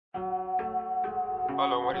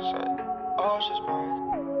Hold on, what he say? Oh, it's just mine.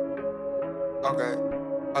 Okay,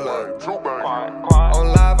 hello. Quiet. On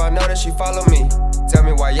live, I know that she follow me. Tell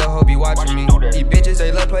me why your hoe be watching me. These bitches,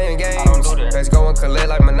 they love playing games. Let's go and collect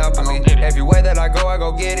like Monopoly. Everywhere that I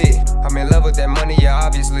go get it. I'm in love with that money, yeah,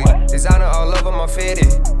 obviously. Designer all over my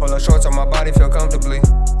fitted. Pull up shorts on my body, feel comfortably.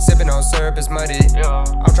 Sipping on syrup, it's muddy.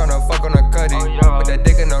 I'm tryna fuck on a cutty. Put that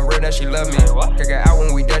dick in the rear that she love me. Kick her out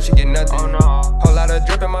when we done, she get nothing. Whole lot of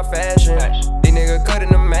drip in my fashion. These niggas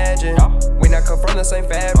couldn't imagine. We not come from the same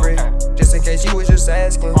fabric. Just in case you was just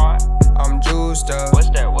asking. I'm juiced up. What's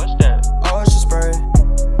that? Ocean spray.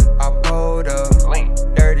 I pulled up.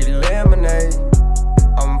 Dirty lemonade.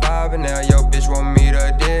 I'm vibing now. Yo, bitch want me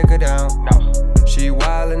to dig her down. She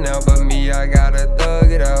wildin' now, but me, I gotta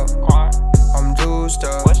thug it out. I'm juiced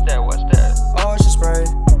up. What's that? Ocean spray.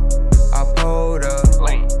 I pulled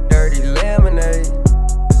up. Dirty lemonade.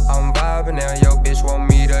 I'm vibing now. Yo, bitch want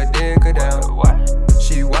me to dig her down.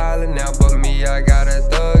 She wildin' now, but me, I gotta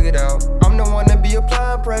thug it out. I'm the one that be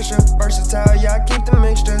applying pressure. Versatile, yeah, I keep the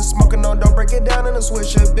mixture. Smoking on, don't break it down in a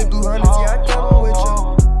swisher. Big blue hundreds, yeah, I count with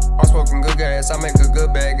you. I'm smoking good gas, I make a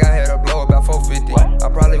good bag. I had a blow about 450. I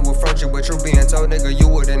probably would front you, but you being told, nigga, you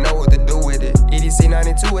wouldn't know what to do with it. EDC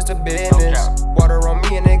 92, it's the business. Water on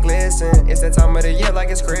me and it glisten. It's that time of the year like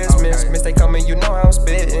it's Christmas. Mistake coming, you know how I'm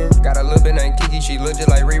spitting. Got a little bit named Kiki, she look just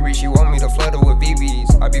like Riri. She want me to flood her with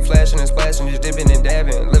BBs. I be flashing and splashing, just dipping and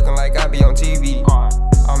dabbing. Looking like I be on TV.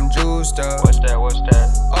 I'm juiced up. What's that?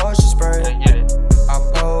 Ocean spray. I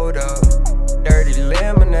pulled up. Dirty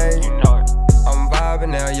lemonade. You know it. I'm vibing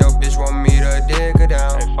now, yo, bitch want me to dig her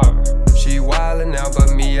down. Hey, fuck her. She wildin' now,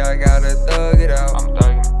 but me, I gotta thug it out. I'm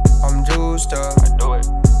thugging. I'm juiced up.